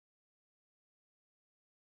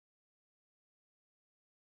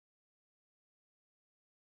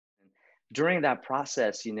during that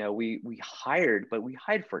process, we hired, but we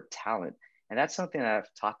hired for talent. And that's something that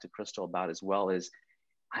I've talked to Crystal about as well is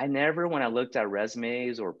I never, when I looked at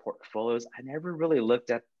resumes or portfolios, I never really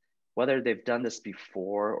looked at whether they've done this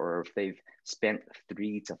before or if they've spent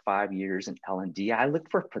 3 to 5 years in L&D. I looked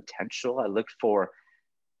for potential. I looked for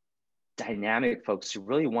dynamic folks who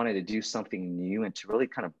really wanted to do something new and to really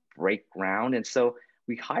kind of break ground. And so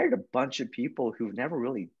we hired a bunch of people who've never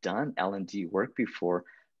really done L&D work before,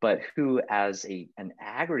 but who, as an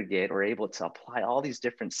aggregate, are able to apply all these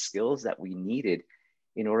different skills that we needed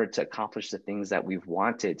in order to accomplish the things that we've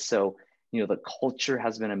wanted. So, the culture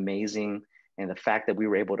has been amazing. And the fact that we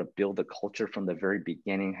were able to build the culture from the very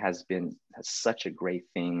beginning has such a great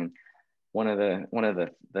thing. One of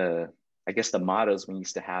the I guess the mottos we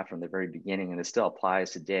used to have from the very beginning, and it still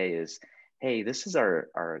applies today, is, hey, this is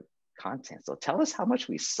our content. So tell us how much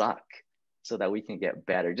we suck so that we can get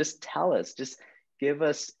better. Just tell us, just give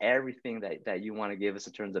us everything that you want to give us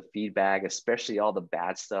in terms of feedback, especially all the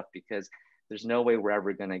bad stuff, because there's no way we're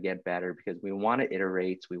ever going to get better, because we want to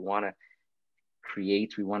iterate, we want to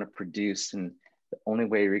create, we want to produce. And the only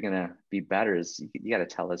way we're going to be better is you got to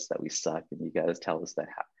tell us that we suck, and you got to tell us that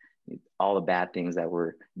all the bad things that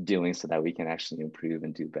we're doing so that we can actually improve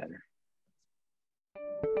and do better.